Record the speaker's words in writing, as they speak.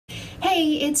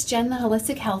Hey, it's Jen, the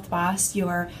Holistic Health Boss,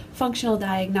 your functional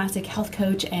diagnostic health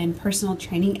coach and personal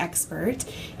training expert.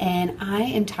 And I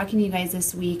am talking to you guys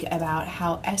this week about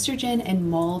how estrogen and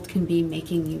mold can be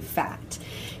making you fat.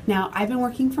 Now, I've been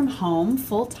working from home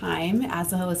full-time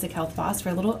as a Holistic Health Boss for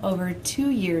a little over 2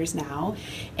 years now.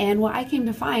 And what I came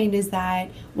to find is that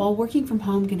while working from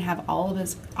home can have all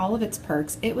of its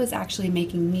perks, it was actually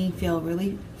making me feel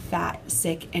really fat,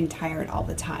 sick, and tired all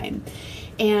the time.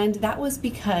 And that was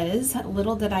because,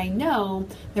 little did I know,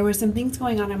 there were some things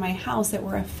going on in my house that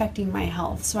were affecting my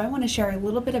health. So I want to share a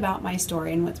little bit about my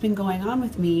story and what's been going on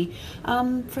with me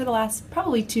for the last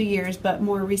probably 2 years, but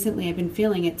more recently I've been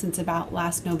feeling it since about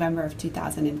last November of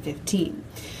 2015.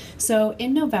 So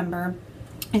in November,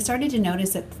 I started to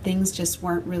notice that things just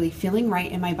weren't really feeling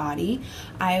right in my body.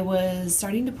 I was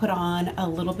starting to put on a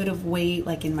little bit of weight,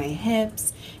 like in my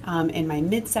hips, in my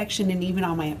midsection, and even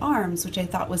on my arms, which I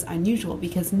thought was unusual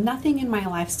because nothing in my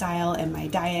lifestyle and my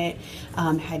diet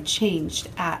had changed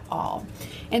at all.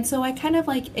 And so I kind of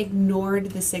like ignored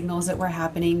the signals that were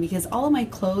happening because all of my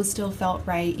clothes still felt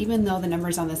right, even though the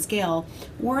numbers on the scale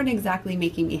weren't exactly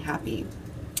making me happy.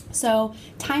 So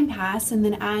time passed, and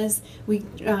then as we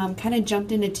kind of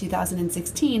jumped into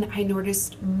 2016, I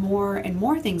noticed more and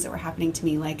more things that were happening to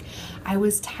me. Like I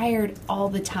was tired all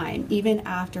the time, even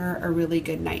after a really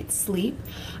good night's sleep.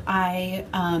 I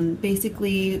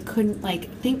basically couldn't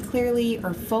like think clearly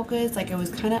or focus. Like I was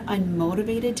kind of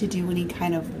unmotivated to do any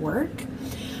kind of work.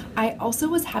 I also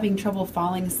was having trouble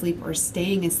falling asleep or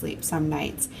staying asleep some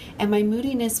nights, and my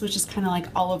moodiness was just kind of like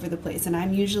all over the place. And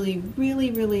I'm usually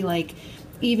really like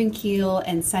even keel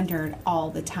and centered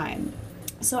all the time.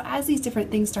 So as these different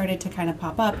things started to kind of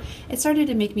pop up, it started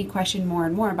to make me question more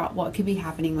and more about what could be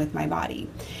happening with my body.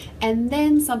 And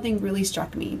then something really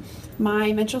struck me.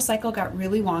 My menstrual cycle got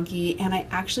really wonky, and I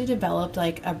actually developed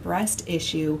like a breast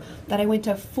issue that I went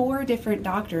to 4 different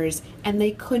doctors and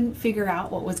they couldn't figure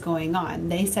out what was going on.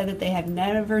 They said that they had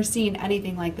never seen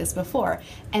anything like this before,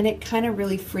 and it kind of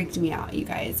really freaked me out, you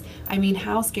guys. I mean,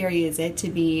 how scary is it to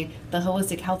be the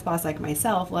holistic health boss like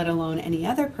myself, let alone any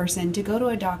other person, to go to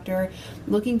a doctor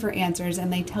looking for answers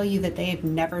and they tell you that they have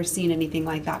never seen anything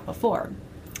like that before?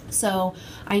 So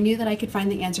I knew that I could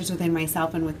find the answers within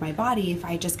myself and with my body if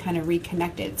I just kind of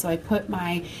reconnected. So I put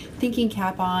my thinking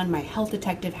cap on, my health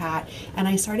detective hat, and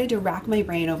I started to rack my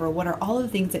brain over what are all the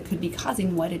things that could be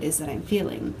causing what it is that I'm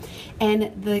feeling.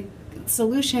 And the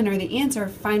solution or the answer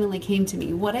finally came to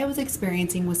me. What I was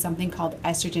experiencing was something called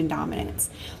estrogen dominance.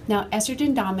 Now,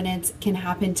 estrogen dominance can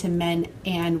happen to men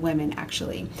and women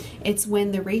actually. It's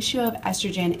when the ratio of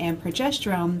estrogen and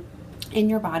progesterone in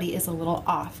your body is a little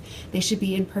off. They should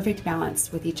be in perfect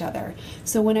balance with each other.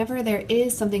 So whenever there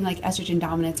is something like estrogen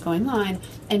dominance going on,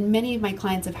 and many of my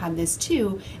clients have had this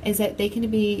too, is that you can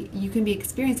be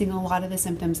experiencing a lot of the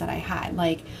symptoms that I had,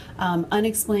 like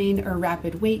unexplained or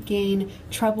rapid weight gain,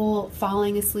 trouble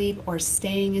falling asleep or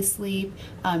staying asleep,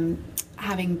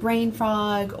 having brain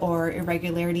fog or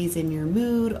irregularities in your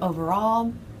mood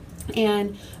overall.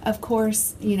 And of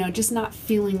course, just not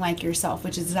feeling like yourself,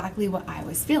 which is exactly what I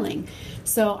was feeling.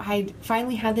 So I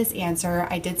finally had this answer.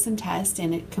 I did some tests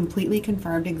and it completely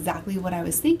confirmed exactly what I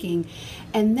was thinking.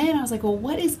 And then I was like, well,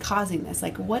 what is causing this?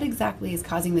 Like, what exactly is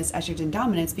causing this estrogen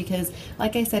dominance? Because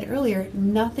like I said earlier,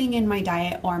 nothing in my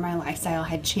diet or my lifestyle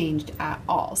had changed at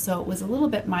all. So it was a little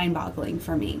bit mind-boggling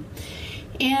for me.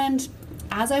 And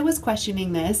as I was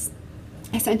questioning this,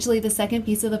 essentially the second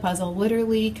piece of the puzzle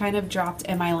literally kind of dropped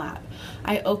in my lap.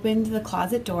 I opened the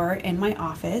closet door in my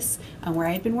office where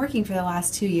I had been working for the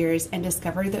last 2 years and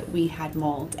discovered that we had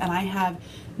mold. And I have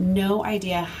no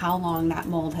idea how long that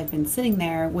mold had been sitting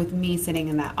there with me sitting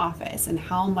in that office and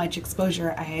how much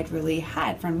exposure I had really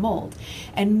had from mold.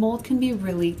 And mold can be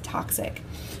really toxic.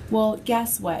 Well,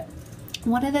 guess what?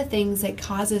 One of the things that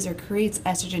causes or creates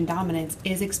estrogen dominance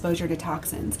is exposure to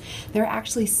toxins. There are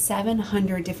actually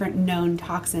 700 different known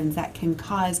toxins that can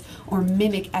cause or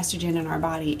mimic estrogen in our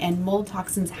body, and mold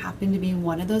toxins happen to be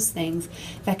one of those things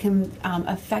that can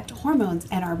affect hormones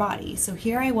in our body. So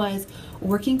here I was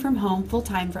working from home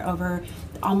full-time for over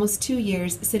almost 2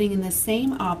 years, sitting in the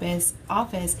same office,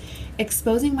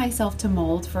 exposing myself to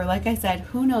mold for, like I said,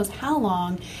 who knows how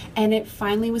long, and it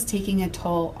finally was taking a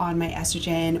toll on my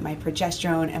estrogen, my progesterone,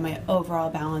 and my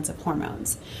overall balance of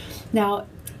hormones. Now,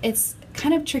 it's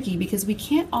kind of tricky because we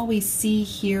can't always see,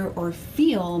 hear, or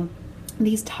feel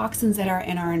these toxins that are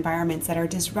in our environments that are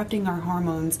disrupting our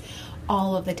hormones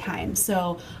all of the time.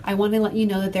 So I want to let you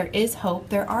know that there is hope.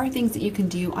 There are things that you can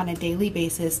do on a daily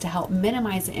basis to help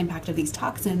minimize the impact of these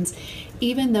toxins,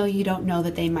 even though you don't know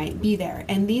that they might be there.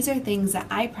 And these are things that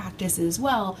I practice as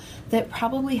well that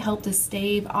probably help to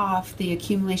stave off the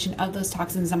accumulation of those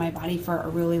toxins in my body for a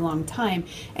really long time,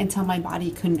 until my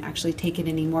body couldn't actually take it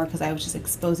anymore because I was just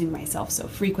exposing myself so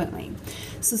frequently.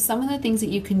 So some of the things that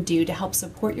you can do to help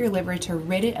support your liver to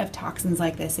rid it of toxins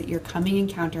like this that you're coming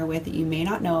in encounter with that you may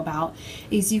not know about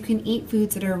is you can eat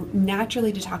foods that are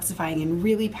naturally detoxifying and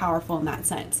really powerful in that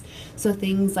sense. So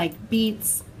things like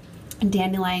beets,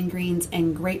 dandelion greens,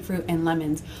 and grapefruit and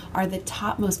lemons are the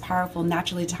top most powerful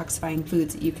naturally detoxifying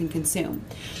foods that you can consume.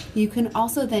 You can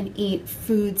also then eat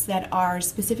foods that are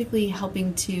specifically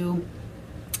helping to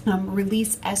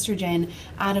release estrogen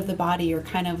out of the body, or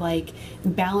kind of like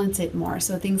balance it more.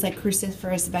 So things like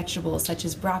cruciferous vegetables such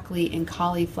as broccoli and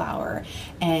cauliflower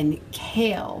and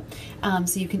kale.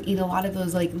 So you can eat a lot of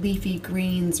those like leafy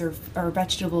greens or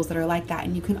vegetables that are like that.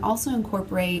 And you can also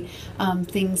incorporate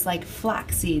things like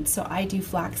flaxseed. So I do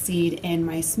flaxseed in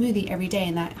my smoothie every day,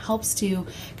 and that helps to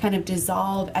kind of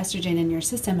dissolve estrogen in your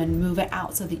system and move it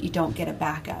out so that you don't get a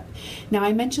backup. Now,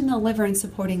 I mentioned the liver and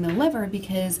supporting the liver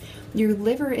because your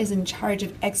liver is in charge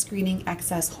of excreting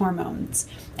excess hormones,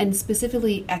 and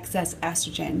specifically excess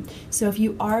estrogen. So if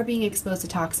you are being exposed to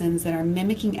toxins that are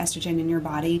mimicking estrogen in your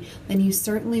body, then you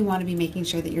certainly want to be making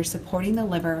sure that you're supporting the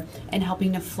liver and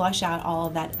helping to flush out all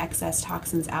of that excess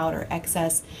toxins out, or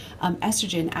excess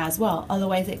estrogen as well.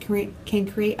 Otherwise it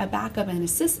can create a backup in the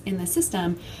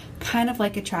system, kind of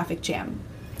like a traffic jam.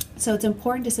 So it's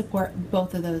important to support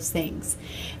both of those things.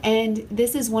 And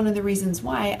this is one of the reasons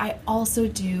why I also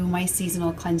do my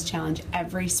seasonal cleanse challenge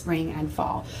every spring and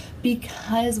fall,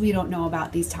 because we don't know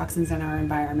about these toxins in our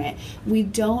environment. We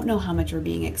don't know how much we're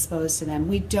being exposed to them.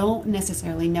 We don't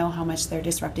necessarily know how much they're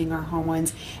disrupting our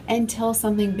hormones until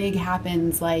something big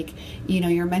happens, like,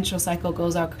 your menstrual cycle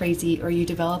goes out crazy, or you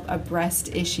develop a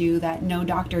breast issue that no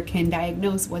doctor can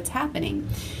diagnose what's happening.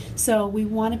 So we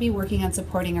want to be working on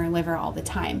supporting our liver all the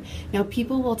time. Now,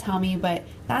 people will tell me, but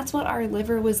that's what our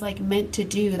liver was like meant to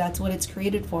do. That's what it's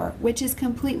created for, which is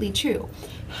completely true.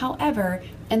 However,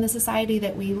 in the society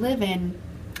that we live in,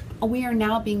 we are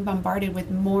now being bombarded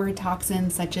with more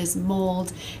toxins such as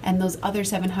mold and those other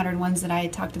 700 ones that I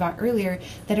had talked about earlier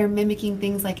that are mimicking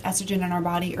things like estrogen in our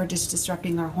body or just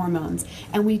disrupting our hormones.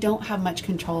 And we don't have much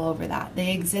control over that.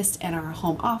 They exist in our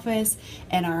home office,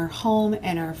 in our home,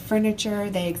 and our furniture.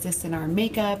 They exist in our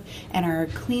makeup and our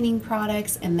cleaning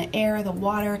products, and the air, the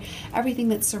water, everything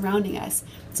that's surrounding us.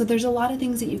 So there's a lot of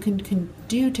things that you can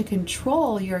do to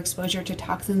control your exposure to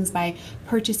toxins by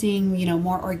purchasing,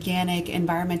 more organic,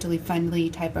 environmentally friendly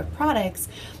type of products.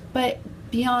 But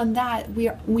beyond that,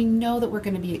 we know that we're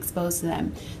going to be exposed to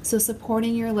them. So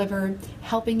supporting your liver,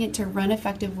 helping it to run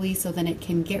effectively so that it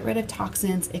can get rid of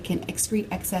toxins, it can excrete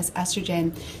excess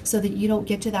estrogen so that you don't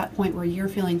get to that point where you're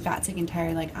feeling fat, sick, and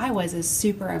tired like I was, is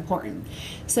super important.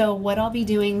 So what I'll be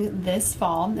doing this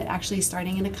fall, actually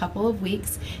starting in a couple of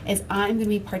weeks, is I'm going to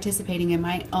be participating in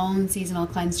my own seasonal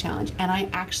cleanse challenge. And I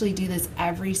actually do this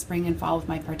every spring and fall with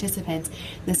my participants.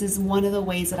 This is one of the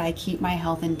ways that I keep my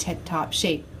health in tip-top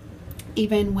shape.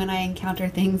 Even when I encounter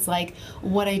things like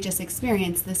what I just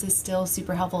experienced, this is still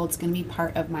super helpful. It's going to be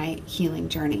part of my healing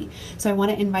journey. So I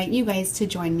want to invite you guys to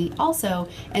join me also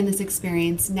in this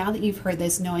experience. Now that you've heard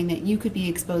this, knowing that you could be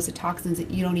exposed to toxins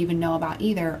that you don't even know about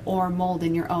either, or mold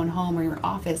in your own home or your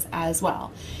office as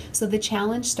well. So the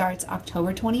challenge starts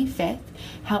October 25th.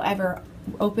 However,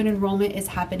 open enrollment is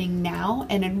happening now,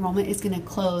 and enrollment is going to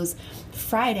close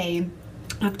Friday,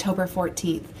 October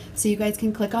 14th. So you guys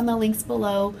can click on the links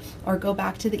below or go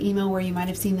back to the email where you might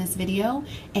have seen this video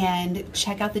and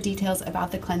check out the details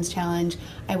about the cleanse challenge.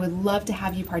 I would love to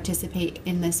have you participate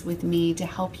in this with me to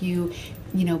help you,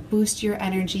 boost your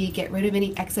energy, get rid of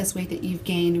any excess weight that you've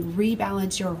gained,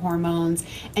 rebalance your hormones,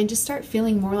 and just start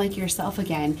feeling more like yourself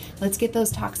again. Let's get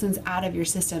those toxins out of your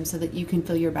system so that you can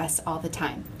feel your best all the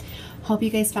time. Hope you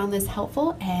guys found this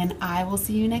helpful, and I will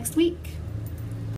see you next week.